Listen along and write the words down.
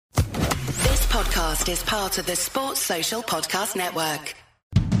podcast is part of the Sports Social Podcast Network.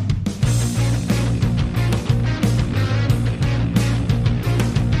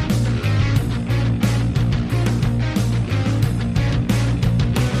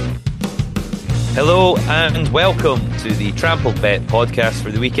 Hello and welcome to the Trampled Bet podcast for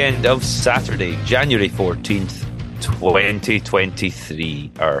the weekend of Saturday, January 14th,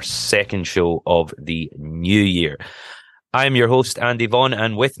 2023, our second show of the new year. I'm your host, Andy Vaughan,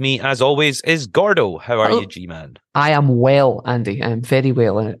 and with me, as always, is Gordo. How are you, G-Man? I am well, Andy. I'm very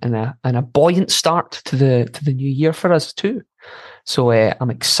well, and a buoyant start to the new year for us too. So I'm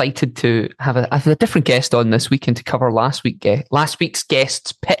excited to have a different guest on this weekend to cover last week's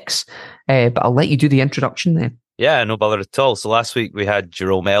guests' picks. But I'll let you do the introduction then. Yeah, no bother at all. So last week we had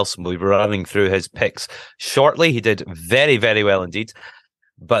Jerome Elson. We were running through his picks shortly. He did very, very well indeed.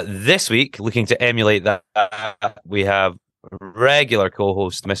 But this week, looking to emulate that, we have regular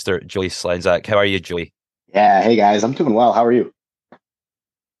co-host, Mr. Joey Slenzak. How are you, Joey? Yeah, hey guys, I'm doing well. How are you?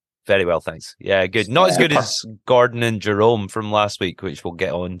 Very well, thanks. Yeah, good. Not as good as Gordon and Jerome from last week, which we'll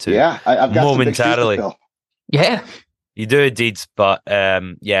get on to I've got momentarily. Some big shoes to fill. Yeah. You do indeed, but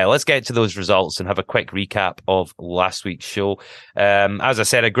let's get to those results and have a quick recap of last week's show. As I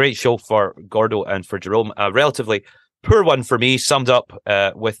said, a great show for Gordo and for Jerome. A relatively poor one for me, summed up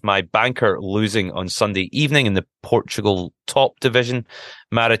with my banker losing on Sunday evening in the Portugal top division,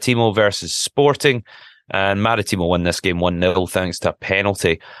 Maritimo versus Sporting. And Maritimo won this game 1-0 thanks to a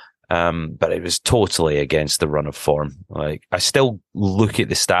penalty. But it was totally against the run of form. Like, I still look at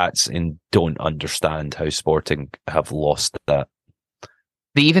the stats and don't understand how Sporting have lost that.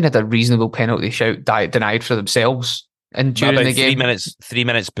 They even had a reasonable penalty shout denied for themselves. And during the game, 3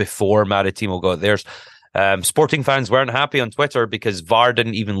 minutes before Maritimo got theirs, Sporting fans weren't happy on Twitter because VAR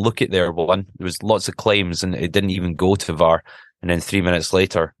didn't even look at their one. There was lots of claims and it didn't even go to VAR. And then 3 minutes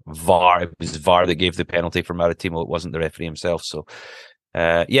later, it was VAR that gave the penalty for Maritimo. It wasn't the referee himself. So,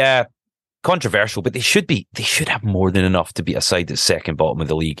 controversial, but they should have more than enough to beat a side that's second bottom of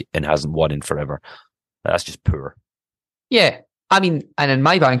the league and hasn't won in forever. That's just poor. Yeah. I mean, and in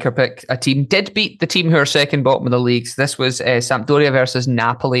my banker pick, a team did beat the team who are second bottom of the leagues. This was Sampdoria versus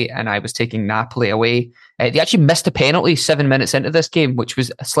Napoli, and I was taking Napoli away. They actually missed a penalty 7 minutes into this game, which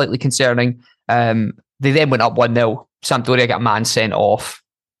was slightly concerning. They then went up 1-0. Sampdoria got a man sent off.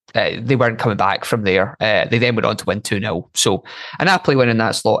 They weren't coming back from there. They then went on to win 2-0. So, a Napoli win in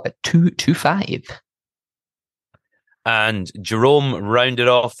that slot at 2-5. And Jerome rounded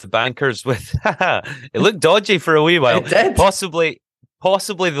off the bankers with, it looked dodgy for a wee while. It did. Possibly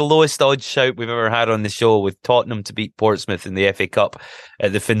the lowest odds shout we've ever had on the show, with Tottenham to beat Portsmouth in the FA Cup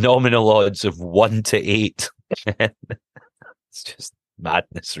at the phenomenal odds of 1-8. It's just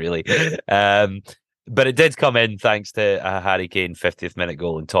madness, really. But it did come in thanks to a Harry Kane 50th minute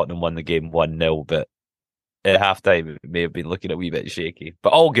goal, and Tottenham won the game 1-0. But at halftime, it may have been looking a wee bit shaky.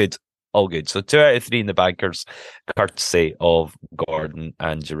 But all good. All good. So 2 out of 3 in the bankers, courtesy of Gordon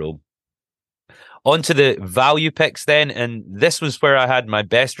and Jerome. On to the value picks then. And this was where I had my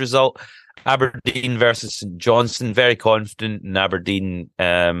best result. Aberdeen versus St Johnstone. Very confident in Aberdeen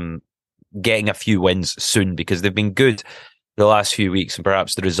getting a few wins soon, because they've been good the last few weeks, and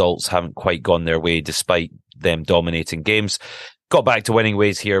perhaps the results haven't quite gone their way despite them dominating games. Got back to winning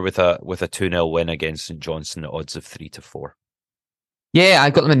ways here with a 2-0 win against St Johnstone at odds of 3-4. Yeah, I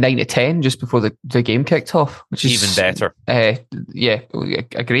got them in 9-10 just before the game kicked off, which is even better.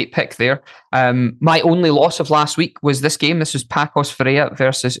 A great pick there. My only loss of last week was this game. This was Pacos Freia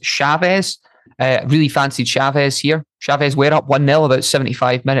versus Chavez. Really fancied Chavez here. Chavez were up 1-0 about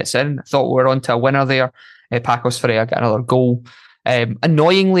 75 minutes in. Thought we were on to a winner there. Pacos Freia got another goal.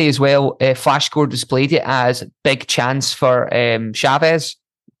 Annoyingly as well, FlashScore displayed it as big chance for Chavez.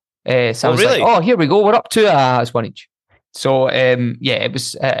 So I was really? like, here we go. We're up to it's 1 each. So, it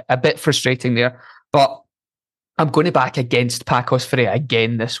was a bit frustrating there. But I'm going to back against Pacos Freia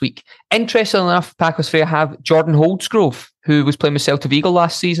again this week. Interestingly enough, Pacos Freia have Jordan Holdsgrove, who was playing with Celta Vigo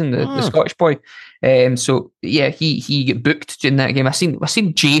last season, the Scottish boy. He got booked in that game. I seen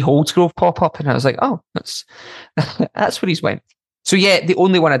Jay Holdsgrove pop up, and I was like, oh, that's where he's went. So yeah, the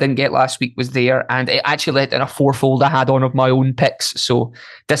only one I didn't get last week was there, and it actually led in a fourfold I had on of my own picks. So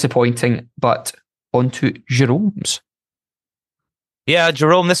disappointing, but on to Jerome's. Yeah,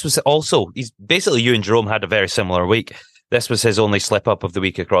 Jerome, this was also, he's basically, you and Jerome had a very similar week. This was his only slip up of the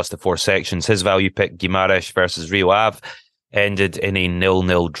week across the 4 sections. His value pick, Guimarães versus Rio Ave, ended in a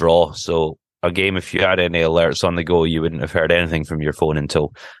 0-0 draw. So a game, if you had any alerts on the go, you wouldn't have heard anything from your phone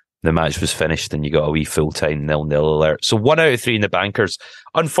until the match was finished and you got a wee full-time 0-0 alert. So 1 out of 3 in the bankers.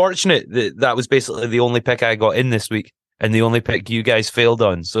 Unfortunate that was basically the only pick I got in this week and the only pick you guys failed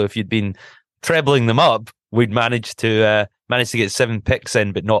on. So if you'd been trebling them up, we'd managed to get 7 picks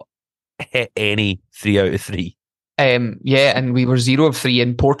in, but not hit any 3 out of 3. Yeah, and we were 0 of 3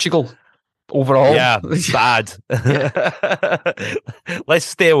 in Portugal overall. Yeah, bad. Let's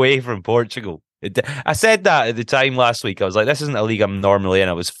stay away from Portugal. I said that at the time last week. I was like, this isn't a league I'm normally in.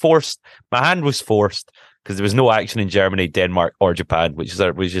 I was forced. My hand was forced because there was no action in Germany, Denmark, or Japan, which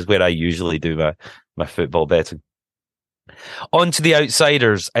is where I usually do my football betting. On to the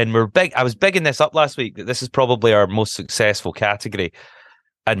outsiders, and we're big. I was bigging this up last week that this is probably our most successful category.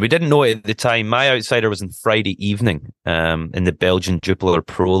 And we didn't know it at the time. My outsider was on Friday evening in the Belgian Jupiler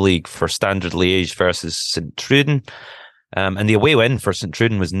Pro League for Standard Liège versus St. Truden. And the away win for St.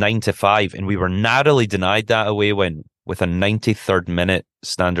 Truden was 9-5, and we were narrowly denied that away win with a 93rd minute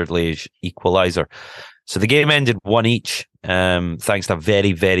Standard Liège equaliser. So the game ended 1 each, thanks to a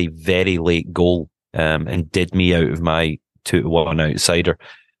very, very, very late goal, and did me out of my 2-1 outsider.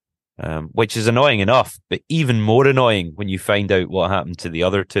 Which is annoying enough, but even more annoying when you find out what happened to the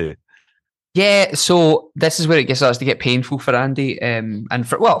other two. Yeah, so this is where it starts to get painful for Andy, and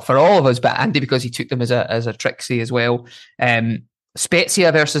for all of us, but Andy because he took them as a tricksy as well.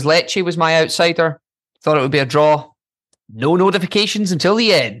 Spezia versus Lecce was my outsider. Thought it would be a draw. No notifications until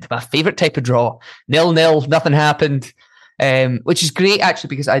the end. My favourite type of draw. 0-0, nothing happened, which is great actually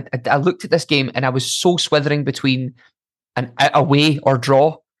because I looked at this game and I was so swithering between an away or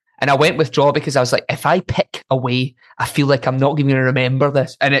draw. And I went with draw because I was like, if I pick away, I feel like I'm not going to remember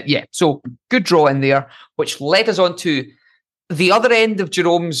this. And so good draw in there, which led us on to the other end of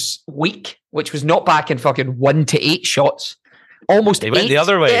Jerome's week, which was not back in fucking 1-8 shots. Almost 8. He went the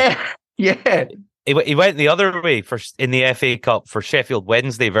other way. Yeah. He went the other way in the FA Cup for Sheffield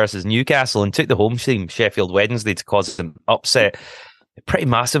Wednesday versus Newcastle and took the home team, Sheffield Wednesday, to cause an upset. Pretty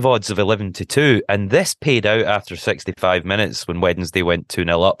massive odds of 11-2, and this paid out after 65 minutes when Wednesday went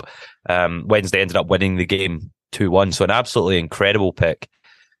 2-0 up. Wednesday ended up winning the game 2-1, so an absolutely incredible pick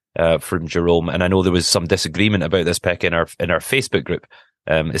from Jerome. And I know there was some disagreement about this pick in our Facebook group,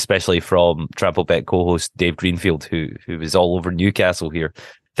 especially from Trample Bet co-host Dave Greenfield, who was all over Newcastle here,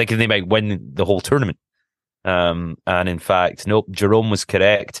 thinking they might win the whole tournament. And in fact, nope, Jerome was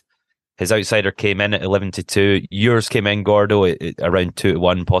correct. His outsider came in at 11-2. Yours came in, Gordo, at around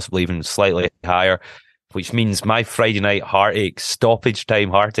 2-1, possibly even slightly higher, which means my Friday night heartache, stoppage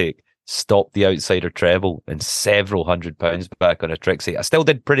time heartache, stopped the outsider treble and several £100 back on a Trixie. I still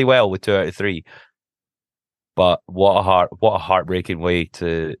did pretty well with 2 out of 3, but what a heartbreaking way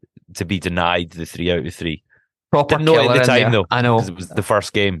to be denied the 3 out of 3. Proper Didn't know it at the time though. I know, because it was the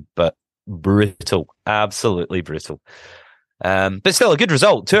first game, but brutal, absolutely brutal. But still a good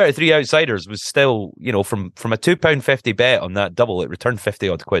result. 2 out of 3 outsiders was still, from a £2.50 bet on that double, it returned 50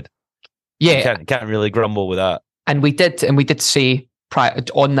 odd quid. Yeah, you can't really grumble with that. And we did say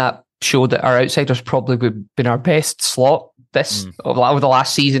on that show that our outsiders probably would have been our best slot over the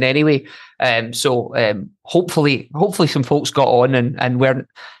last season anyway. So hopefully some folks got on and weren't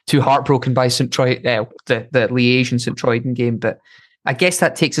too heartbroken by St. Troy, the Liège and St. Troiden game. But I guess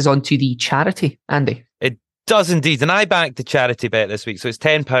that takes us on to the charity, Andy. It does indeed, and I backed the charity bet this week, so it's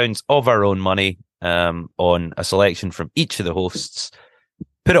 £10 of our own money on a selection from each of the hosts.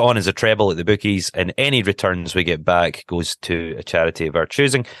 Put it on as a treble at the bookies, and any returns we get back goes to a charity of our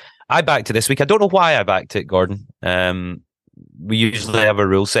choosing. I backed it this week. I don't know why I backed it, Gordon. We usually have a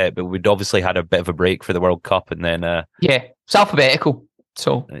rule set, but we'd obviously had a bit of a break for the World Cup, and then it's alphabetical.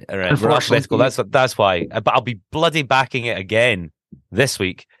 So we're alphabetical. That's why. But I'll be bloody backing it again this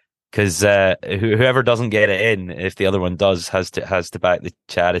week. Because whoever doesn't get it in, if the other one does, has to back the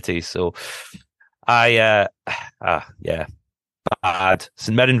charity. So, bad.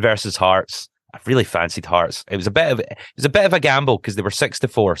 St Mirren versus Hearts. I really fancied Hearts. It was a bit of a gamble because they were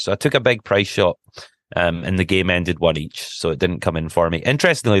 6-4. So I took a big price shot, and the game ended 1 each. So it didn't come in for me.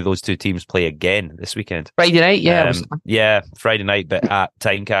 Interestingly, those two teams play again this weekend. Friday night, Friday night, but at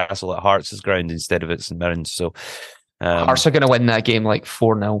Tynecastle at Hearts' ground instead of at St Mirren's. So Hearts are going to win that game like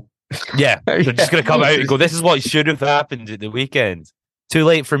 4-0. Yeah, they're just going to come out and go, this is what should have happened at the weekend. Too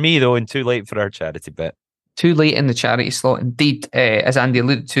late for me, though, and too late for our charity bet. Too late in the charity slot. Indeed, as Andy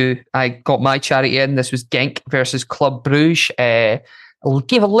alluded to, I got my charity in. This was Genk versus Club Bruges. I'll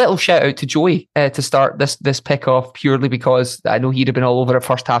give a little shout out to Joey to start this pick off purely because I know he'd have been all over a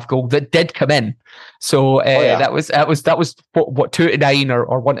first half goal that did come in. So that was what 2-9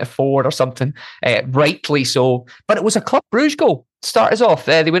 or 1-4 or something, rightly so. But it was a Club Bruges goal. Start us off.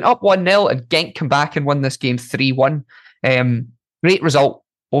 They went up 1-0 and Genk come back and won this game 3-1. Great result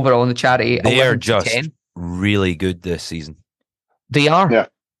overall in the charity. They are just really good this season. They are. Yeah.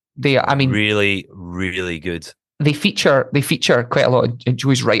 They are. I mean, really, really good. they feature quite a lot of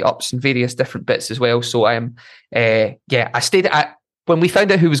Joey's write-ups and various different bits as well. So I stayed at when we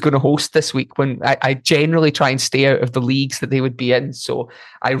found out who was going to host this week, when I generally try and stay out of the leagues that they would be in. So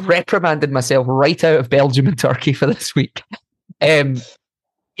I reprimanded myself right out of Belgium and Turkey for this week.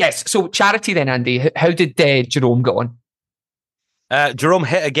 Yes. So charity then, Andy, how did Jerome get on? Jerome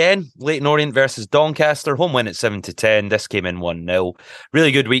hit again. Leyton Orient versus Doncaster. Home win at 7-10. This came in 1-0.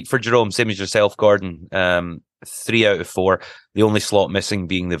 Really good week for Jerome, same as yourself, Gordon. 3 out of 4. The only slot missing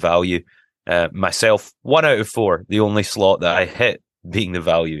being the value. Myself, 1 out of 4. The only slot that I hit being the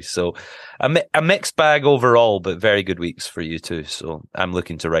value. So a mixed bag overall, but very good weeks for you too. So I'm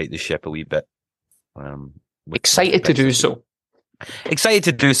looking to right the ship a wee bit. Excited to do so. Excited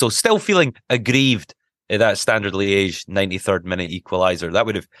to do so. Still feeling aggrieved at that Standard Liège 93rd minute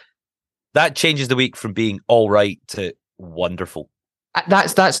equaliser. That changes the week from being all right to wonderful.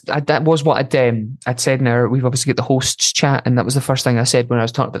 That was what I'd said in our. We've obviously got the hosts chat, and that was the first thing I said when I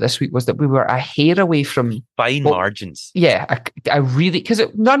was talking about this week, was that we were a hair away from fine margins. Yeah, I really, because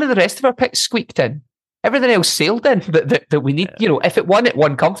none of the rest of our picks squeaked in. Everything else sailed in that we need. Yeah. If it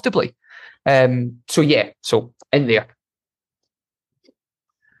won comfortably. So in there.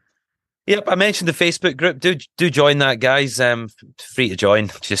 Yep, I mentioned the Facebook group. Do join that, guys. Free to join.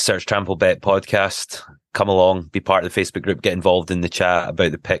 Just search Trample Bet Podcast. Come along, be part of the Facebook group. Get involved in the chat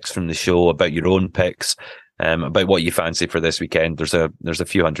about the picks from the show, about your own picks, about what you fancy for this weekend. There's a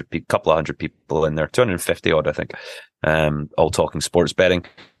couple of hundred people in there, 250 odd, I think. All talking sports betting.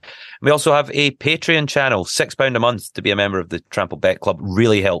 We also have a Patreon channel, £6 a month to be a member of the Trample Bet Club.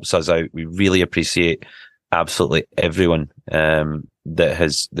 Really helps us out. We really appreciate absolutely everyone that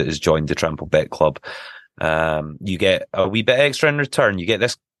has joined the Trample Bet Club. You get a wee bit extra in return. You get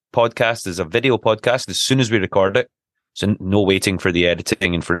this podcast as a video podcast as soon as we record it, so no waiting for the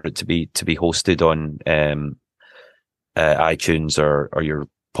editing and for it to be hosted on iTunes or your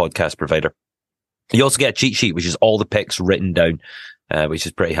podcast provider. You also get a cheat sheet, which is all the picks written down, which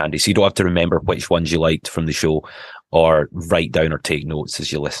is pretty handy, so you don't have to remember which ones you liked from the show or write down or take notes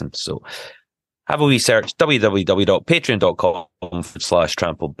as you listen. So have a wee search,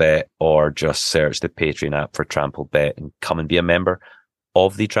 www.patreon.com/TrampleBet, or just search the Patreon app for Trample Bet and come and be a member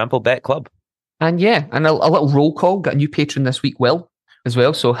of the Trample Bet Club. And a little roll call. Got a new patron this week, Will, as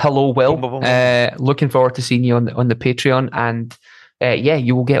well. So hello, Will. Looking forward to seeing you on the Patreon. And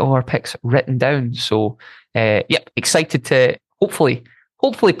you will get all our picks written down. So excited to hopefully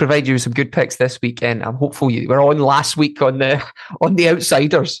provide you with some good picks this weekend. I'm hopeful we're on last week on the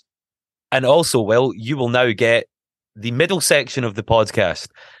outsiders. And also, Will, you will now get the middle section of the podcast.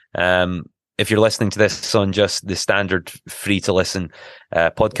 If you're listening to this on just the standard free-to-listen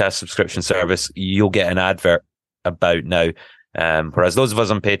podcast subscription service, you'll get an advert about now. Whereas those of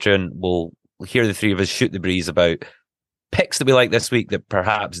us on Patreon will hear the three of us shoot the breeze about picks that we like this week that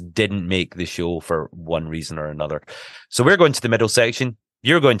perhaps didn't make the show for one reason or another. So we're going to the middle section.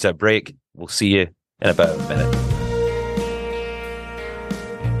 You're going to a break. We'll see you in about a minute.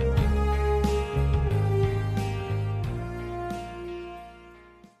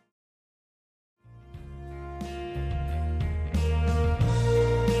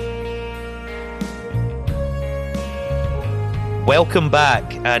 Welcome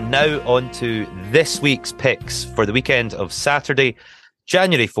back, and now on to this week's picks for the weekend of Saturday,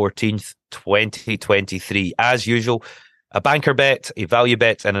 January 14th, 2023. As usual, a banker bet, a value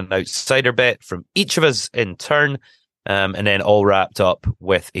bet, and an outsider bet from each of us in turn, and then all wrapped up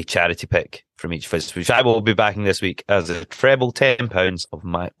with a charity pick from each of us, which I will be backing this week as a treble £10 of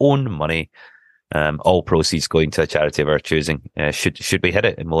my own money. All proceeds going to a charity of our choosing. Should we hit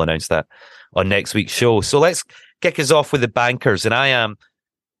it? And we'll announce that on next week's show. So let's kick us off with the bankers, and I am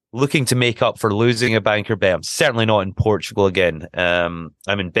looking to make up for losing a banker bet. I'm certainly not in Portugal again. I'm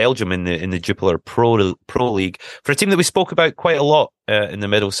in Belgium in the Jupiler Pro League for a team that we spoke about quite a lot in the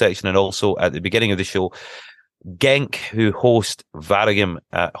middle section and also at the beginning of the show. Genk, who host Waregem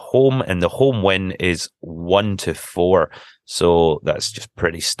at home, and the home win is 1-4. So that's just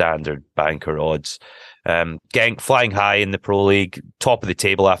pretty standard banker odds. Genk flying high in the Pro League, top of the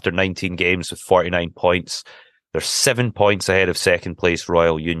table after 19 games with 49 points. They're 7 points ahead of second place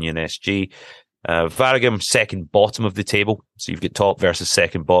Royal Union SG. Waregem second bottom of the table. So you've got top versus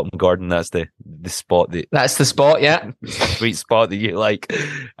second bottom, Gordon. That's the spot. That's the spot, yeah. Sweet spot that you like.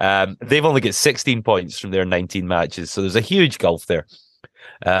 They've only got 16 points from their 19 matches. So there's a huge gulf there.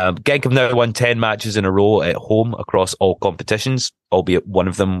 Genk have now won 10 matches in a row at home across all competitions, albeit one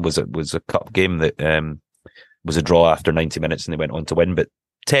of them was a cup game that was a draw after 90 minutes and they went on to win. But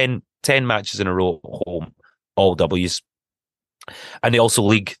 10 matches in a row at home, all W's. And they also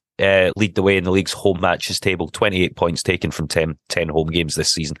lead lead the way in the league's home matches table, 28 points taken from 10 home games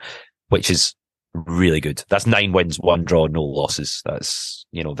this season, which is really good. That's 9 wins, 1 draw, no losses. That's,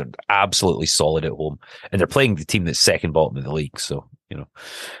 they're absolutely solid at home. And they're playing the team that's second bottom of the league. So,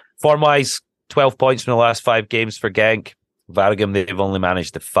 form-wise, 12 points from the last 5 games for Genk. Waregem, they've only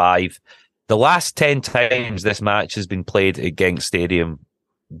managed to 5. The last 10 times this match has been played at Genk Stadium,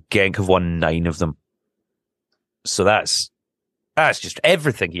 Genk have won 9 of them. So that's just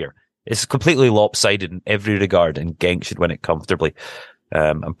everything here. It's completely lopsided in every regard, and Genk should win it comfortably.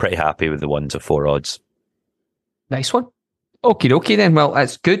 I'm pretty happy with the 1-4 odds. Nice one. Okie dokie then. Well,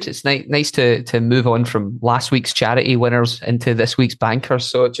 that's good. It's nice to move on from last week's charity winners into this week's bankers.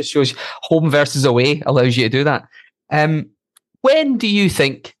 So it just shows home versus away allows you to do that. When do you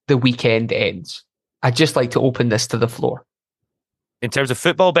think the weekend ends? I'd just like to open this to the floor. In terms of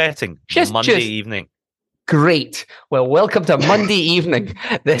football betting, Monday evening. Great. Well, welcome to Monday evening.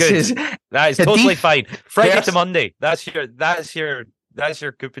 That is totally fine. Friday to Monday. That's your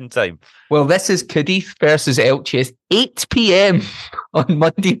coupon time. Well, this is Cadiz versus Elche. It's 8 p.m. on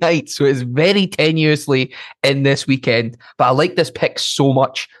Monday night, so it's very tenuously in this weekend. But I like this pick so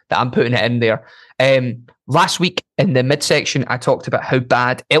much that I'm putting it in there. Last week in the midsection, I talked about how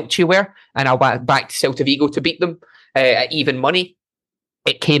bad Elche were, and I went back to Celta Vigo to beat them at even money.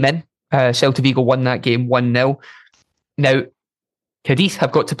 It came in. Celta Vigo won that game 1-0. Now, Cadiz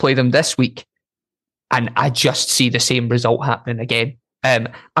have got to play them this week, and I just see the same result happening again. I'm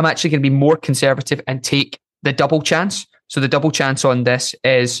actually going to be more conservative and take the double chance. So the double chance on this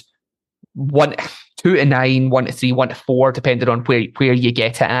is 2-9, 1-3, 1-4, depending on where you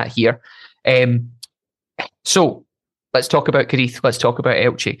get it at here. So let's talk about Cadiz. Let's talk about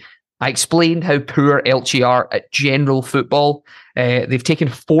Elche. I explained how poor Elche are at general football. They've taken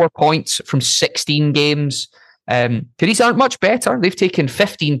 4 points from 16 games. Cadiz aren't much better. They've taken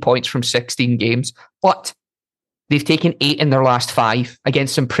 15 points from 16 games, but they've taken 8 in their last 5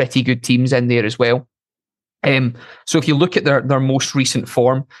 against some pretty good teams in there as well. So if you look at their most recent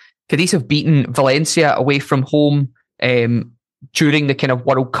form, Cadiz have beaten Valencia away from home during the kind of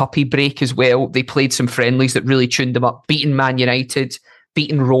World Cup-y break as well. They played some friendlies that really tuned them up, beaten Man United,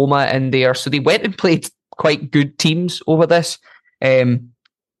 beaten Roma in there. So they went and played quite good teams over this. Elche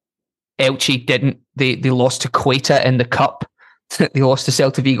didn't. They lost to Cueta in the Cup. They lost to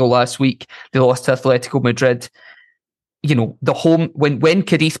Celta Vigo last week. They lost to Atletico Madrid. The home, when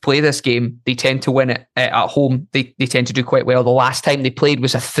Cadiz play this game, they tend to win it at home. They tend to do quite well. The last time they played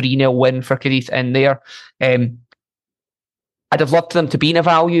was a 3-0 win for Cadiz in there. I'd have loved them to be in a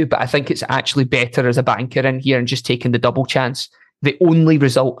value, but I think it's actually better as a banker in here and just taking the double chance. The only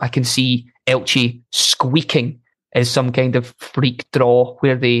result I can see Elche squeaking is some kind of freak draw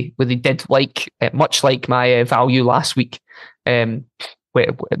where they did much like my value last week, that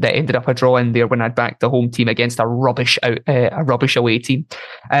ended up a draw in there when I'd backed the home team against a rubbish away team.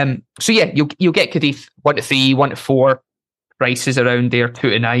 So yeah, you'll get Cadiz 1-3, 1-4 prices around there,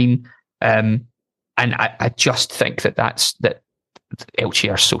 2-9, and I just think that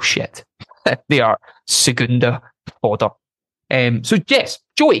Elche are so shit. They are Segunda fodder. So yes,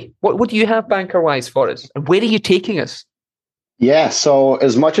 Joey, what do you have banker-wise for us? And where are you taking us? Yeah, so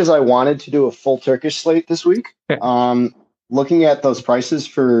as much as I wanted to do a full Turkish slate this week, looking at those prices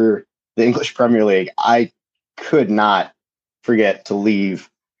for the English Premier League, I could not forget to leave.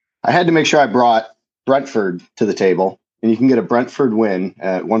 I had to make sure I brought Brentford to the table, and you can get a Brentford win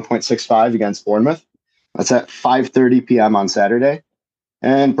at 1.65 against Bournemouth. That's at 5:30 p.m. on Saturday.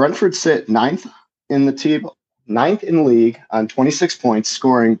 And Brentford sit 9th in the table, 9th in the league on 26 points,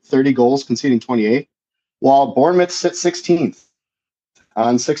 scoring 30 goals, conceding 28, while Bournemouth sit 16th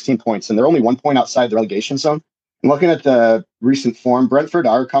on 16 points, and they're only 1 point outside the relegation zone. And looking at the recent form, Brentford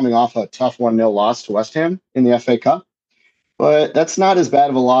are coming off a tough 1-0 loss to West Ham in the FA Cup, but that's not as bad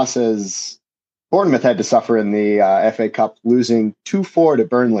of a loss as Bournemouth had to suffer in the FA Cup, losing 2-4 to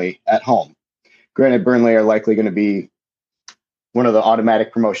Burnley at home. Granted, Burnley are likely going to be one of the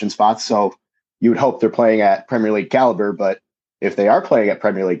automatic promotion spots, so you would hope they're playing at Premier League caliber, but if they are playing at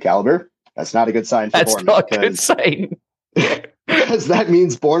Premier League caliber, that's not a good sign for Bournemouth. That's not a good sign. Because that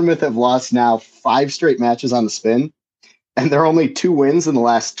means Bournemouth have lost now 5 straight matches on the spin, and they're only 2 wins in the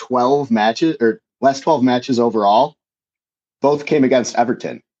last 12 matches, or last 12 matches overall. Both came against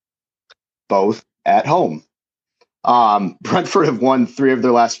Everton, both at home. Brentford have won 3 of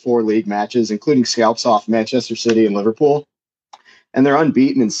their last 4 league matches, including scalps off Manchester City and Liverpool. And they're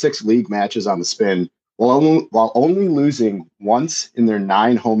unbeaten in 6 league matches on the spin, while only losing once in their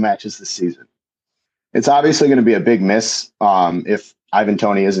 9 home matches this season. It's obviously going to be a big miss if Ivan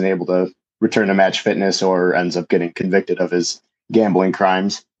Toney isn't able to return to match fitness or ends up getting convicted of his gambling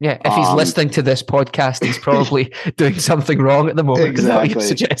crimes. Yeah, if he's listening to this podcast, he's probably doing something wrong at the moment. Exactly. Is that what you're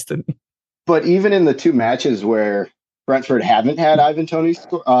suggesting? But even in the two matches where Brentford haven't had Ivan Toney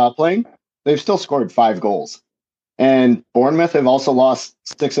playing, they've still scored 5 goals. And Bournemouth have also lost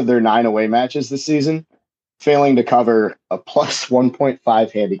 6 of their 9 away matches this season, failing to cover a plus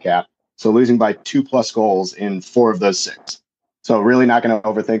 1.5 handicap. So losing by 2+ goals in 4 of those 6. So really not going to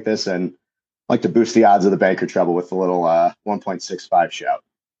overthink this, and like to boost the odds of the banker treble with a little 1.65 shout.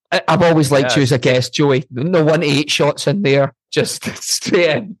 I've always liked you as a guest, Joey. No 1-8 shots in there, just straight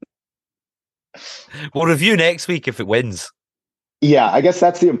in. We'll review next week if it wins. Yeah, I guess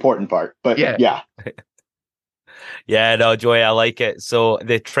that's the important part. But yeah. Yeah, no, Joey, I like it. So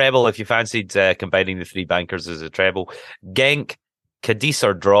the treble, if you fancied combining the 3 bankers as a treble, Genk, Cadiz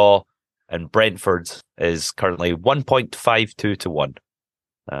or draw, and Brentford is currently 1.52 to 1.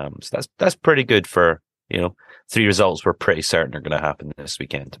 So that's pretty good for, 3 results we're pretty certain are going to happen this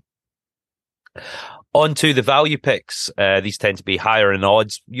weekend. On to the value picks. These tend to be higher in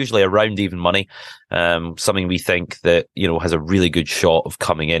odds, usually around even money. Something we think that, has a really good shot of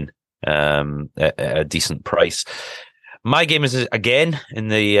coming in at a decent price. My game is again in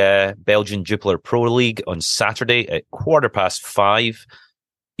the Belgian Jupiler Pro League on Saturday at 5:15.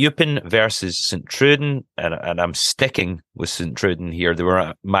 Eupen versus St. Truden, and I'm sticking with St. Truden here. They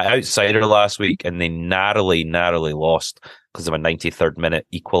were my outsider last week, and they narrowly lost because of a 93rd minute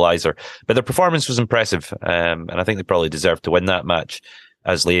equaliser. But their performance was impressive, and I think they probably deserved to win that match,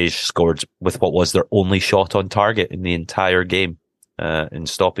 as Liège scored with what was their only shot on target in the entire game in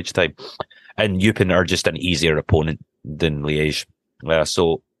stoppage time. And Eupen are just an easier opponent than Liège.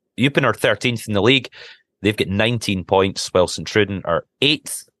 So Eupen are 13th in the league. They've got 19 points, while St. Truden are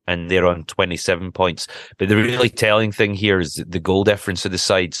 8th, and they're on 27 points. But the really telling thing here is the goal difference of the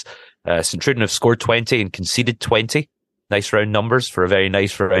sides. St. Truden have scored 20 and conceded 20. Nice round numbers for a very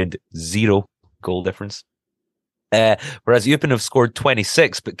nice round 0 goal difference. Whereas Eupen have scored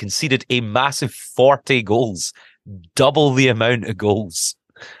 26, but conceded a massive 40 goals. Double the amount of goals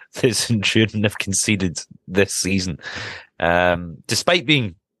that St. Truden have conceded this season. Despite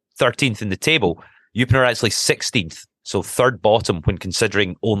being 13th in the table, Eupen are actually 16th, so third bottom when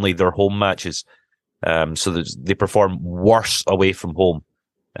considering only their home matches. So they perform worse away from home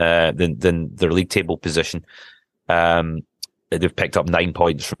than their league table position. They've picked up 9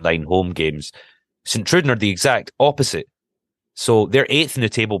 points from 9 home games. St. Truden are the exact opposite. So they're 8th in the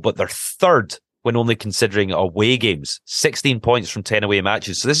table, but they're 3rd when only considering away games. 16 points from 10 away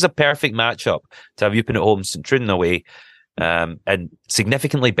matches. So this is a perfect matchup to have Eupen at home, St. Truden away, and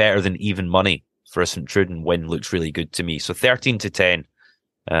significantly better than even money. For a St. Truden win looks really good to me. So 13 to 10.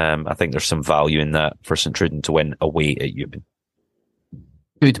 I think there's some value in that for St. Truden to win away at Eupen.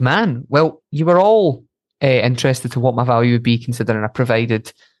 Good man. Well, you were all interested to what my value would be, considering I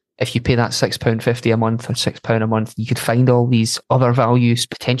provided if you pay that £6.50 a month or £6 a month, you could find all these other values,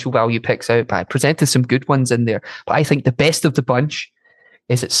 potential value picks out. But I presented some good ones in there. But I think the best of the bunch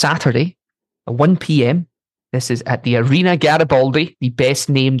is at Saturday at 1 p.m. This is at the Arena Garibaldi, the best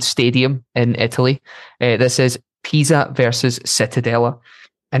named stadium in Italy. This is Pisa versus Cittadella.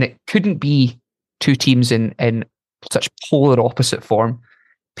 And it couldn't be 2 teams in such polar opposite form.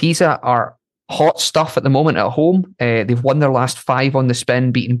 Pisa are hot stuff at the moment at home. They've won their last 5 on the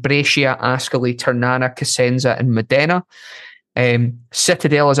spin, beating Brescia, Ascoli, Ternana, Cosenza and Modena.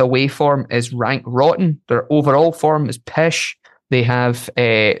 Cittadella's away form is rank rotten. Their overall form is pish. They have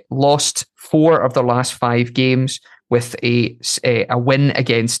lost 4 of their last 5 games, with a win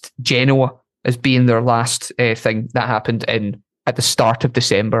against Genoa as being their last thing that happened at the start of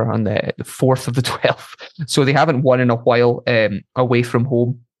December on the 4th of the 12th. So they haven't won in a while away from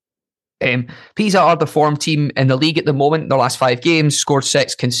home. Pisa are the form team in the league at the moment. Their last 5 games, scored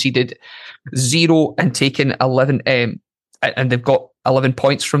 6, conceded 0, and taken 11. And they've got 11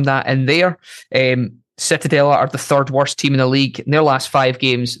 points from that in there. Cittadella are the 3rd worst team in the league. In their last 5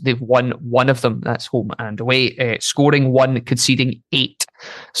 games, they've won 1 of them. That's home and away. Scoring 1, conceding 8.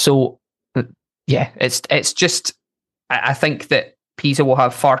 So, yeah, it's just. I think that Pisa will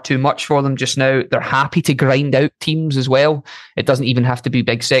have far too much for them just now. They're happy to grind out teams as well. It doesn't even have to be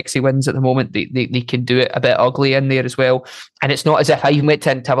big, sexy wins at the moment. They can do it a bit ugly in there as well. And it's not as if I even went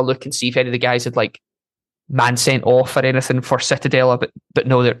to have a look and see if any of the guys had man sent off or anything for Cittadella, but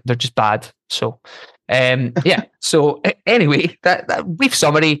no, they're just bad. So. Yeah. So anyway, that brief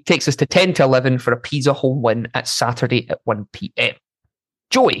summary takes us to 10 to 11 for a Pisa home win at Saturday at 1 p.m.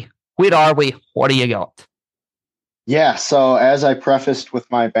 Joey, where are we? What do you got? Yeah. So as I prefaced with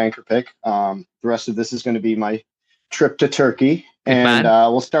my banker pick, the rest of this is going to be my trip to Turkey, and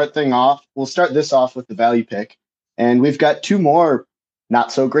we'll start this off with the value pick. And we've got two more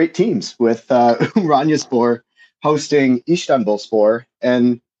not so great teams with Umranyaspor hosting Istanbulspor.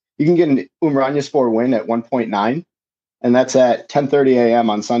 And you can get an Umranyaspor win at 1.9. And that's at 10:30 a.m.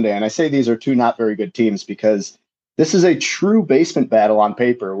 on Sunday. And I say these are two not very good teams because this is a true basement battle on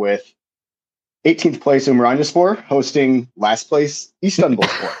paper with 18th place Umranyaspor hosting last place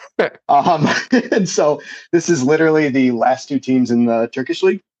Istanbulspor. And so this is literally the last two teams in the Turkish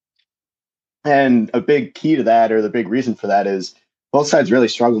league. And a big key to that, or the big reason for that, is both sides really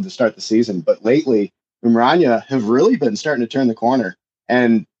struggled to start the season. But lately, Umranya have really been starting to turn the corner.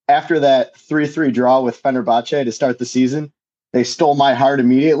 And after that 3-3 draw with Fenerbahce to start the season, they stole my heart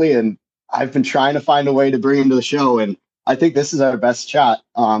immediately. And I've been trying to find a way to bring them to the show. And I think this is our best shot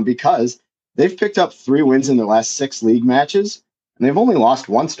because they've picked up 3 wins in their last 6 league matches, and they've only lost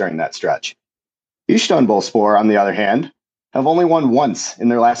once during that stretch. Istanbulspor, on the other hand, have only won once in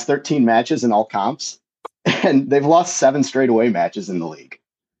their last 13 matches in all comps, and they've lost 7 straight away matches in the league.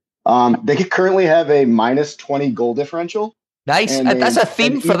 They currently have a minus 20 goal differential. Nice. That's a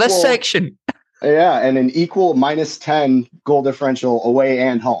theme for this section. Yeah, and an equal minus 10 goal differential away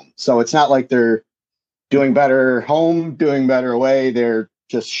and home. So it's not like they're doing better home, doing better away. They're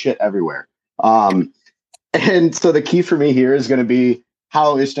just shit everywhere. And so the key for me here is going to be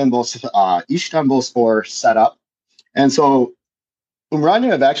how Istanbulspor set up. And so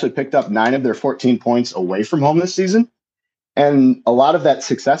Umranya have actually picked up 9 of their 14 points away from home this season. And a lot of that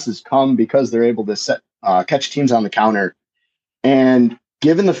success has come because they're able to catch teams on the counter. And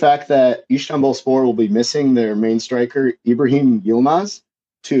given the fact that Istanbulspor will be missing their main striker, Ibrahim Yilmaz,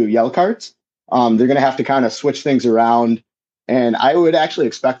 to yellow cards, they're going to have to kind of switch things around. And I would actually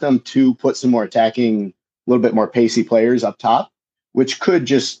expect them to put some more attacking, a little bit more pacey players up top, which could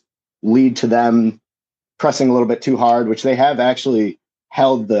just lead to them pressing a little bit too hard, which they have actually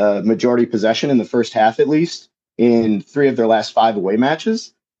held the majority possession in the first half, at least in 3 of their last 5 away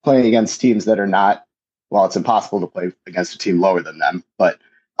matches, playing against teams that are not, well, it's impossible to play against a team lower than them. But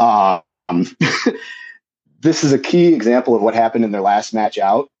this is a key example of what happened in their last match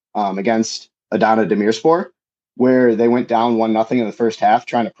out against Adana Demirspor, where they went down 1-0 in the first half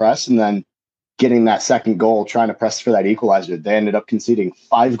trying to press, and then getting that second goal, trying to press for that equalizer. They ended up conceding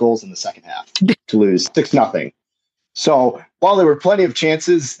 5 goals in the second half to lose 6-0. So while there were plenty of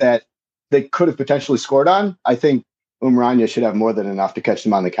chances that they could have potentially scored on, I think Umranya should have more than enough to catch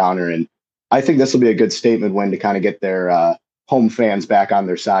them on the counter. And I think this will be a good statement win to kind of get their home fans back on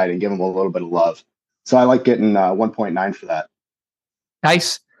their side and give them a little bit of love. So I like getting 1.9 for that.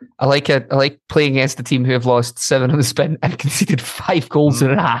 Nice. I like it. I like playing against a team who have lost 7 on the spin and conceded 5 goals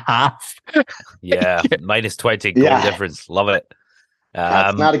in a half. Yeah, minus 20 goal difference. Love it.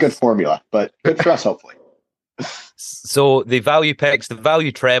 It's not a good formula, but good for us, hopefully. So the value picks, the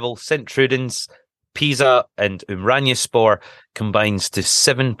value treble, St. Trudens, Pisa, and Umranyaspor combines to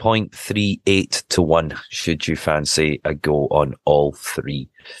 7.38 to 1. Should you fancy a go on all 3?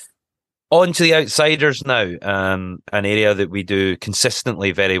 On to the outsiders now, an area that we do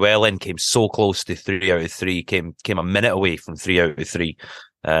consistently very well in. Came so close to 3 out of 3, came a minute away from 3 out of 3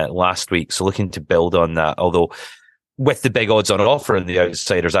 last week. So looking to build on that, although with the big odds on offer in the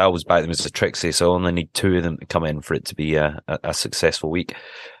outsiders, I always back them as a Trixie, so I only need 2 of them to come in for it to be a successful week.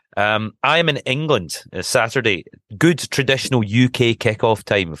 I am in England Saturday. Good traditional UK kickoff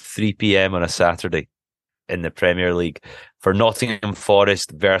time of 3 p.m. on a Saturday in the Premier League for Nottingham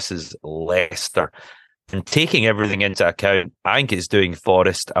Forest versus Leicester. And taking everything into account, I think it's doing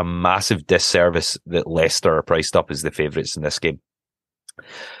Forest a massive disservice that Leicester are priced up as the favourites in this game.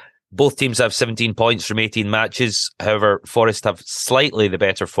 Both teams have 17 points from 18 matches. However, Forest have slightly the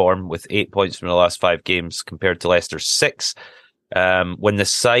better form with 8 points from the last 5 games compared to Leicester's 6. When the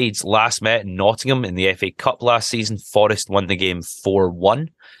sides last met in Nottingham in the FA Cup last season, Forest won the game 4-1.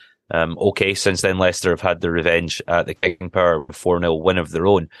 Since then Leicester have had their revenge at the King Power with 4-0 win of their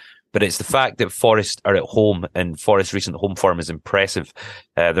own. But it's the fact that Forest are at home and Forest's recent home form is impressive.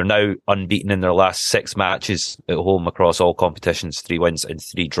 They're now unbeaten in their last 6 matches at home across all competitions, 3 wins and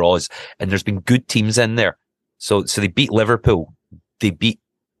 3 draws. And there's been good teams in there. So they beat Liverpool, they beat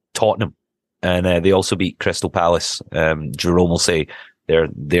Tottenham, and they also beat Crystal Palace. Jerome will say they're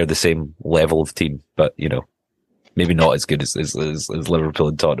the same level of team, but maybe not as good as Liverpool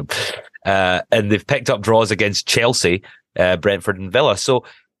and Tottenham. And they've picked up draws against Chelsea, Brentford and Villa. So,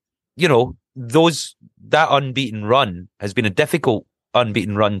 that unbeaten run has been a difficult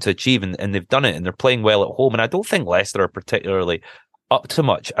unbeaten run to achieve, and they've done it, and they're playing well at home. And I don't think Leicester are particularly up to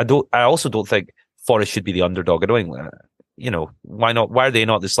much. I also don't think Forest should be the underdog. I don't think, why not? Why are they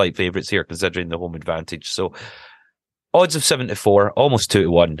not the slight favourites here, considering the home advantage? So Odds of 7-4, almost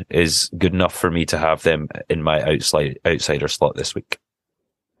 2-1 is good enough for me to have them in my outsider slot this week.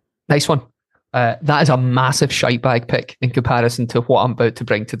 Nice one. That is a massive shite bag pick in comparison to what I'm about to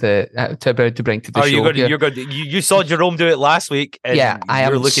bring to the show. You're good. You saw Jerome do it last week, and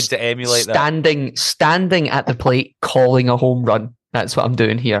you're looking to emulate that. Standing at the plate, calling a home run. That's what I'm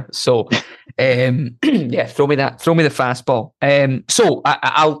doing here. So, throw me the fastball. So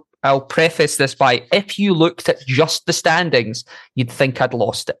I'll preface this by, if you looked at just the standings, you'd think I'd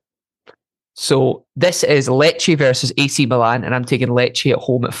lost it. So this is Lecce versus AC Milan, and I'm taking Lecce at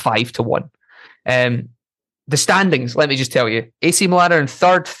home at 5-1. The standings, let me just tell you, AC Milan are in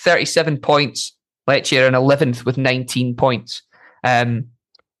third, 37 points. Lecce are in 11th with 19 points.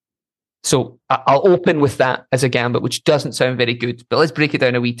 So I'll open with that as a gambit, which doesn't sound very good, but let's break it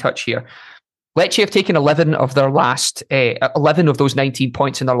down a wee touch here. Lecce have taken 11 of those 19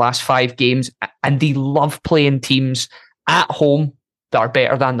 points in their last 5 games, and they love playing teams at home that are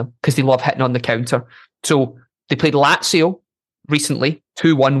better than them because they love hitting on the counter. So they played Lazio recently,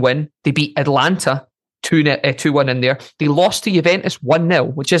 2-1 win. They beat Atalanta 2-1 in there. They lost to Juventus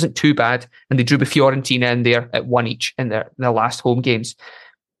 1-0, which isn't too bad, and they drew with Fiorentina in there at 1 each in their last home games.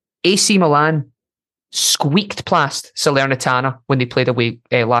 AC Milan squeaked past Salernitana when they played away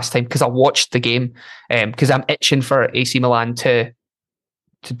last time, because I watched the game, because I'm itching for AC Milan to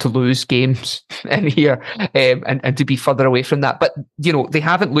lose games in here, and to be further away from that. But they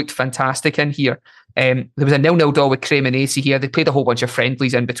haven't looked fantastic in here. There was a 0-0 draw with Cremonese here. They played a whole bunch of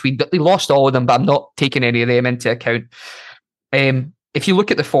friendlies in between, but they lost all of them. But I'm not taking any of them into account. If you look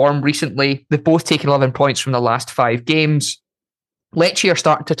at the form recently, they've both taken 11 points from the last 5 games. Lecce are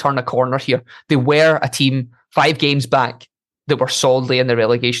starting to turn a corner here. They were a team 5 games back that were solidly in the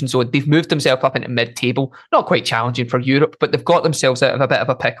relegation zone. They've moved themselves up into mid-table. Not quite challenging for Europe, but they've got themselves out of a bit of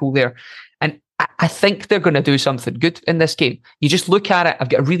a pickle there. And I think they're going to do something good in this game. You just look at it, I've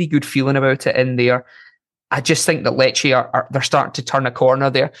got a really good feeling about it in there. I just think that Lecce they're starting to turn a corner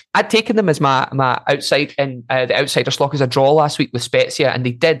there. I'd taken them as my outside in the outsider slot as a draw last week with Spezia, and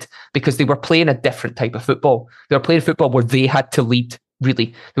they did, because they were playing a different type of football. They were playing football where they had to lead,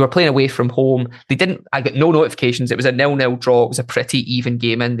 really. They were playing away from home. I got no notifications. It was a 0-0 draw. It was a pretty even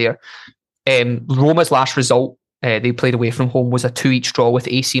game in there. Roma's last result, they played away from home, was a 2-each draw with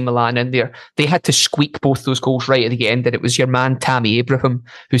AC Milan in there. They had to squeak both those goals right at the end, and it was your man Tammy Abraham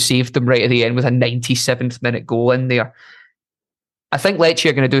who saved them right at the end with a 97th minute goal in there. I think Lecce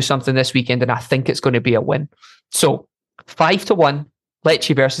are going to do something this weekend, and I think it's going to be a win. So 5-1,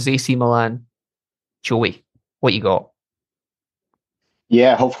 Lecce versus AC Milan. Joey, what you got?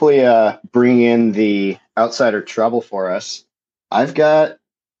 Yeah, hopefully bring in the outsider trouble for us. I've got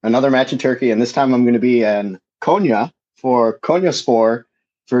another match in Turkey, and this time I'm going to be in Konya for Konyaspor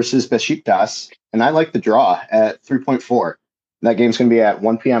versus Besiktas, and I like the draw at 3.4. That game's going to be at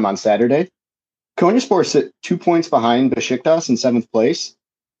 1 p.m. on Saturday. Konyaspor sit 2 points behind Besiktas in 7th place,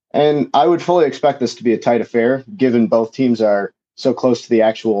 and I would fully expect this to be a tight affair, given both teams are so close to the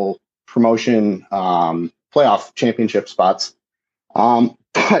actual promotion playoff championship spots.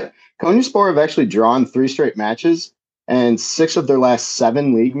 But Konyaspor have actually drawn 3 straight matches, and 6 of their last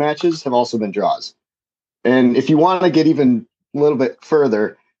 7 league matches have also been draws. And if you want to get even a little bit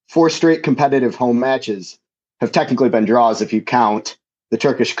further, 4 straight competitive home matches have technically been draws if you count the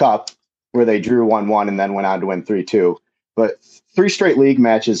Turkish Cup, where they drew 1-1 and then went on to win 3-2. But 3 straight league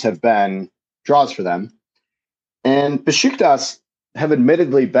matches have been draws for them. And Besiktas have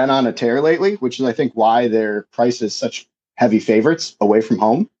admittedly been on a tear lately, which is, I think, why their price is such heavy favorites away from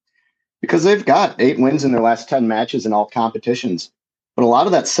home, because they've got 8 wins in their last 10 matches in all competitions. But a lot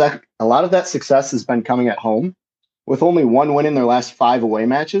of that success has been coming at home, with only 1 win in their last 5 away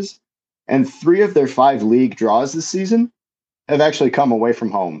matches, and 3 of their 5 league draws this season have actually come away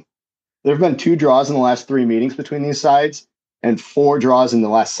from home. There have been 2 draws in the last 3 meetings between these sides, and 4 draws in the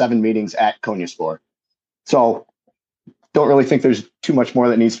last 7 meetings at Konyaspor. So, don't really think there's too much more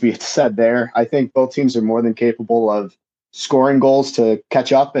that needs to be said there. I think both teams are more than capable of scoring goals to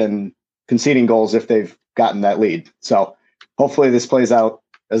catch up and conceding goals if they've gotten that lead. So hopefully this plays out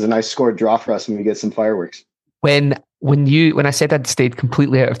as a nice scored draw for us and we get some fireworks. When I said I'd stayed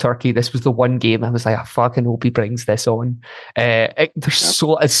completely out of Turkey, this was the one game I was like, I fucking hope he brings this on. There's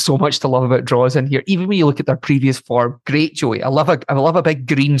so much to love about draws in here. Even when you look at their previous form, great, Joey. I love a big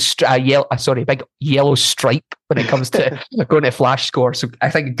big yellow stripe when it comes to going to flash score. So I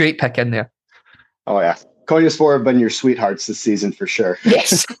think a great pick in there. Oh yeah, Konyaspor have been your sweethearts this season for sure.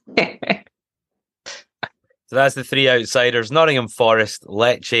 Yes. So that's the 3 outsiders: Nottingham Forest,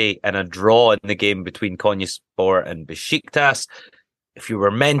 Lecce, and a draw in the game between Konyaspor and Besiktas. If you were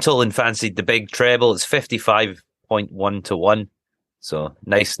mental and fancied the big treble, it's 55 5.1 to 1. So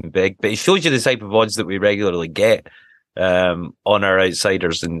nice and big. But it shows you the type of odds that we regularly get on our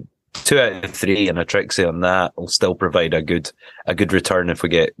outsiders, and 2 out of 3 and a Trixie on that will still provide a good return if we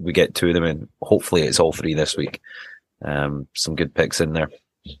get 2 of them in. Hopefully it's all 3 this week. Some good picks in there.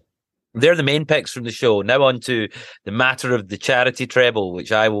 They're the main picks from the show. Now on to the matter of the charity treble,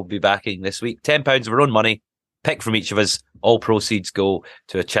 which I will be backing this week. £10 of our own money, pick from each of us. All proceeds go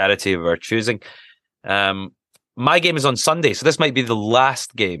to a charity of our choosing. My game is on Sunday, so this might be the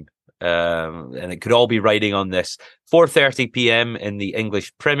last game. And it could all be riding on this. 4:30 p.m. in the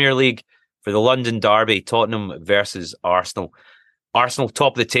English Premier League for the London Derby, Tottenham versus Arsenal. Arsenal,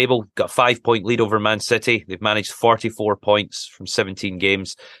 top of the table, got a 5-point lead over Man City. They've managed 44 points from 17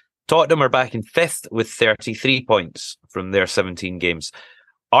 games. Tottenham are back in 5th with 33 points from their 17 games.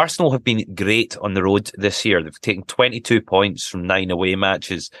 Arsenal have been great on the road this year. They've taken 22 points from 9 away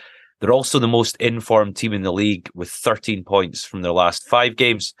matches. They're also the most informed team in the league with 13 points from their last 5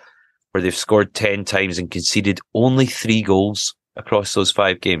 games, where they've scored 10 times and conceded only 3 goals across those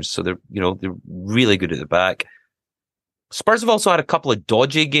 5 games. So they're really good at the back. Spurs have also had a couple of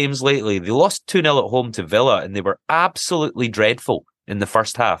dodgy games lately. They lost 2-0 at home to Villa, and they were absolutely dreadful in the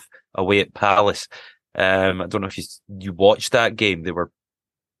first half away at Palace. I don't know if you watched that game. They were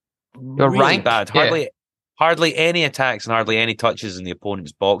really bad. Hardly any attacks and hardly any touches in the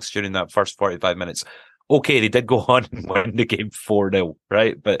opponent's box during that first 45 minutes. Okay, they did go on and win the game 4-0,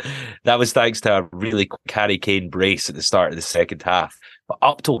 right? But that was thanks to a really quick Harry Kane brace at the start of the second half. But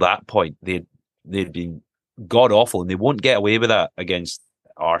up till that point, they'd been god-awful, and they won't get away with that against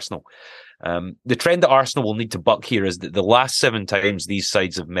Arsenal. The trend that Arsenal will need to buck here is that the last 7 times these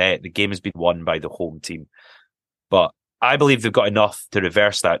sides have met, the game has been won by the home team. But I believe they've got enough to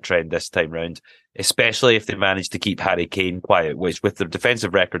reverse that trend this time round, especially if they manage to keep Harry Kane quiet, which with their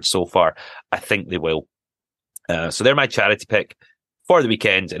defensive record so far, I think they will. So they're my charity pick for the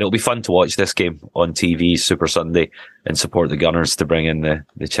weekend, and it'll be fun to watch this game on TV Super Sunday and support the Gunners to bring in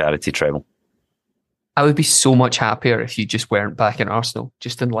the charity treble. I would be so much happier if you just weren't back in Arsenal,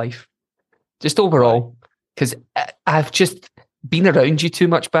 just in life, just overall, because I've just been around you too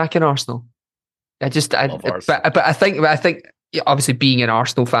much back in Arsenal. But I think obviously being an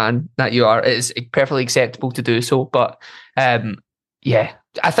Arsenal fan that you are, it's perfectly acceptable to do so. But yeah,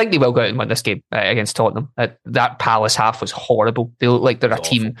 I think they will go out and win this game against Tottenham. That Palace half was horrible. They look like they're a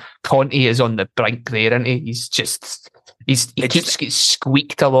team. Conte is on the brink there, isn't he? He keeps getting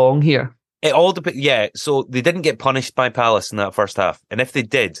squeaked along here. It all depends. Yeah, so they didn't get punished by Palace in that first half, and if they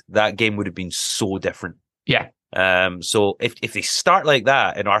did, that game would have been so different. Yeah. So if they start like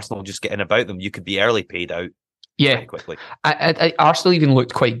that and Arsenal just get in about them, you could be early paid out. Yeah, very quickly. Arsenal even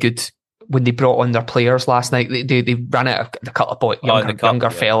looked quite good when they brought on their players last night. They ran out of a couple of younger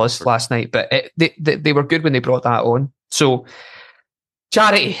fellas last night, but they were good when they brought that on. So,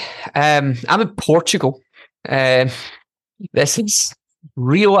 charity, I'm in Portugal. This is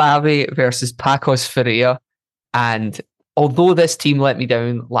Rio Ave versus Pacos Ferreira, and although this team let me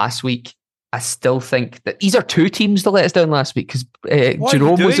down last week, I still think that these are 2 teams that let us down last week, because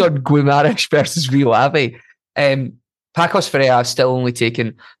Jerome was on Guimarães versus Rio Ave. Pacos Ferreira have still only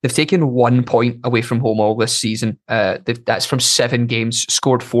taken 1 point away from home all this season. That's from 7 games,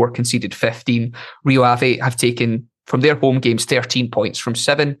 scored 4, conceded 15. Rio Ave have taken from their home games 13 points from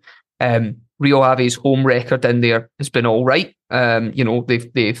 7. Rio Ave's home record in there has been all right.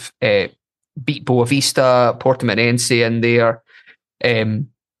 They've beat Boavista, Portimonense in there.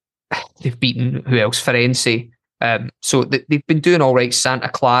 They've beaten who else? Firenze. So they've been doing all right. Santa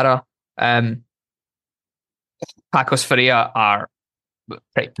Clara. Pacos Ferreira are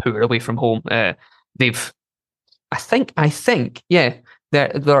pretty poor away from home. They've, I think, their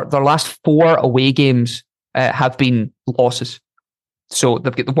last 4 away games have been losses. So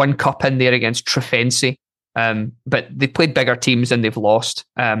they've got the 1 cup in there against Trofense, but they played bigger teams and they've lost.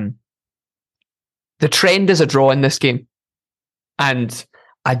 The trend is a draw in this game, and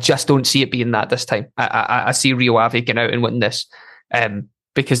I just don't see it being that this time. I see Rio Ave getting out and winning this.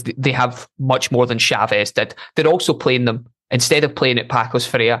 Because they have much more than Chavez did. They're also playing them, instead of playing at Pacos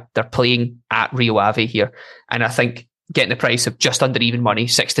Ferreira, they're playing at Rio Ave here. And I think getting the price of just under even money,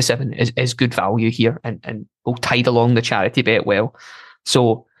 6 to 7, is good value here, and will tide along the charity bet well.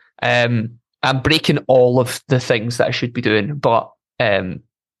 So I'm breaking all of the things that I should be doing, but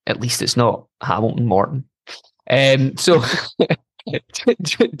at least it's not Hamilton Morton. So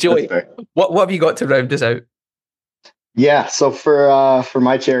Joey, what have you got to round us out? Yeah, so for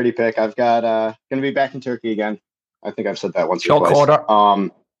my charity pick, I've got going to be back in Turkey again. I think I've said that once or twice. Order.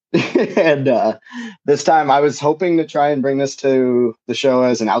 And this time I was hoping to try and bring this to the show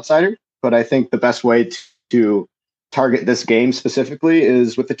as an outsider, but I think the best way to target this game specifically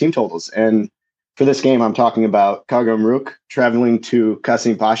is with the team totals. And for this game, I'm talking about Karagümrük traveling to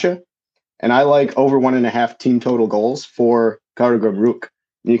Kasim Pasha. And I like over 1.5 team total goals for Karagümrük.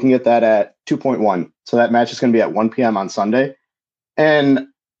 You can get that at 2.1. So that match is going to be at 1 p.m. on Sunday. And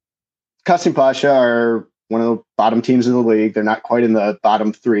Kasim Pasha are one of the bottom teams of the league. They're not quite in the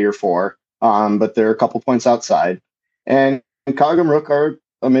bottom 3 or 4, but they're a couple points outside. And Karagümrük are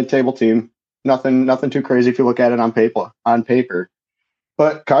a mid-table team. Nothing too crazy if you look at it on paper.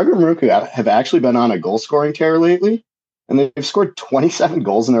 But Karagümrük have actually been on a goal-scoring tear lately, and they've scored 27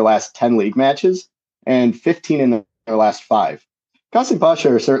 goals in their last 10 league matches and 15 in their last 5. Kasim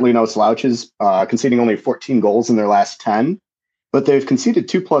Pasha are certainly no slouches, conceding only 14 goals in their last 10, but they've conceded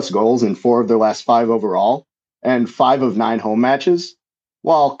 2+ goals in 4 of their last 5 overall and 5 of 9 home matches,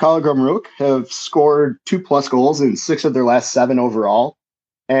 while Karagümrük have scored 2+ goals in 6 of their last 7 overall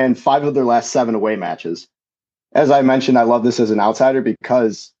and 5 of their last 7 away matches. As I mentioned, I love this as an outsider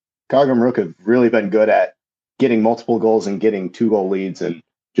because Karagümrük have really been good at getting multiple goals and getting 2-goal leads and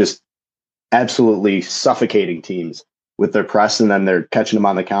just absolutely suffocating teams with their press, and then they're catching them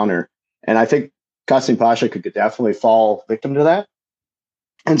on the counter. And I think Kasim Pasha could definitely fall victim to that.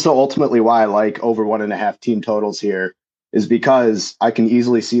 And so ultimately why I like over 1.5 team totals here is because I can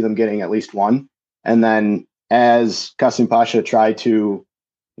easily see them getting at least 1. And then as Kasim Pasha try to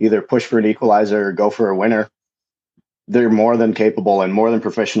either push for an equalizer or go for a winner, they're more than capable and more than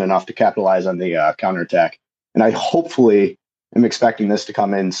proficient enough to capitalize on the counterattack. And I hopefully am expecting this to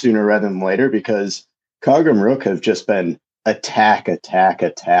come in sooner rather than later because Karagümrük have just been attack.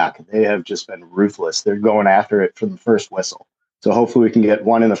 They have just been ruthless. They're going after it from the first whistle. So hopefully we can get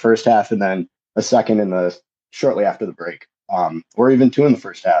 1 in the first half and then a second shortly after the break, or even 2 in the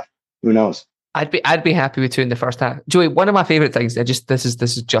first half. Who knows? I'd be happy with 2 in the first half. Joey, one of my favorite things, this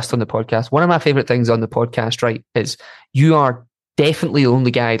is just on the podcast. One of my favorite things on the podcast, right, is you are definitely the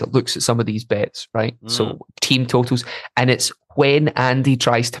only guy that looks at some of these bets, right? So team totals, and it's when Andy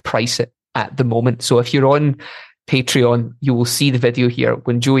tries to price it at the moment. So if you're on Patreon, you will see the video here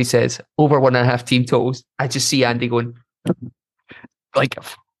when Joey says over 1.5 team totals. I just see Andy going like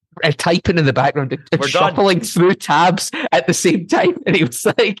typing in the background and shuffling through tabs at the same time. And he was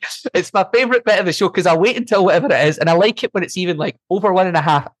like, it's my favorite bit of the show because I wait until whatever it is. And I like it when it's even like over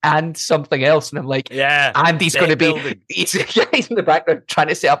 1.5 and something else. And I'm like, yeah, Andy's going to be, he's in the background trying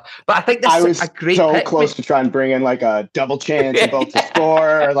to set up. But I think this is a great so pick. Close to try and bring in like a double chance and both to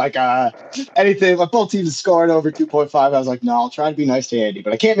score or like anything. Like both teams scored over 2.5. I was like, no, I'll try and be nice to Andy,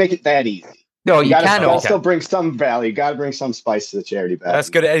 but I can't make it that easy. No, you gotta still bring some value. You got to bring some spice to the charity bet. That's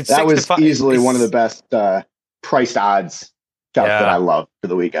good. That was easily one of the best priced odds that I love for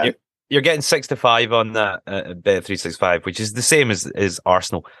the weekend. You're getting 6-5 on that Bet365, which is the same as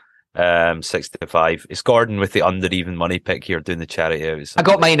Arsenal. 6-5. It's Gordon with the under even money pick here doing the charity. I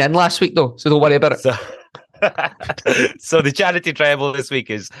got mine in last week though, so don't worry about it. So the charity treble this week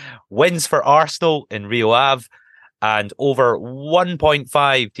is wins for Arsenal in Rio Ave and over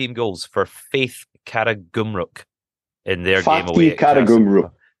 1.5 team goals for Faith Karagümrük in their game away. Karagümrük.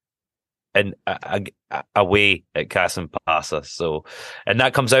 And away at Kasim Pasha. So, and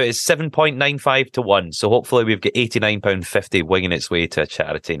that comes out as 7.95 to 1. So hopefully we've got £89.50 winging its way to a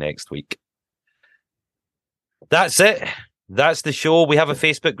charity next week. That's it. That's the show. We have a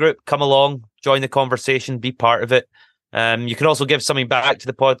Facebook group. Come along, join the conversation, be part of it. You can also give something back to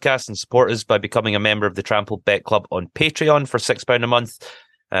the podcast and support us by becoming a member of the Trampled Bet Club on Patreon for £6 a month.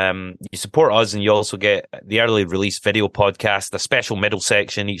 You support us and you also get the early release video podcast, a special middle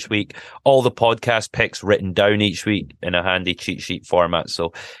section each week, all the podcast picks written down each week in a handy cheat sheet format.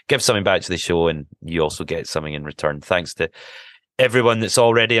 So give something back to the show and you also get something in return. Thanks to everyone that's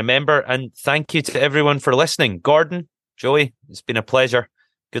already a member, and thank you to everyone for listening. Gordon, Joey, it's been a pleasure.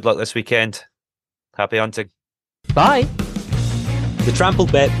 Good luck this weekend. Happy hunting. Bye. The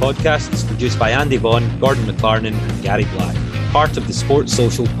Trampled Bet podcast is produced by Andy Vaughan, Gordon McLarnon and Gary Black, part of the Sports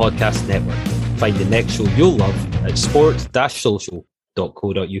Social Podcast Network. Find the next show you'll love at sport-social.co.uk.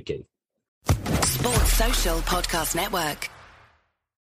 Sports Social Podcast Network.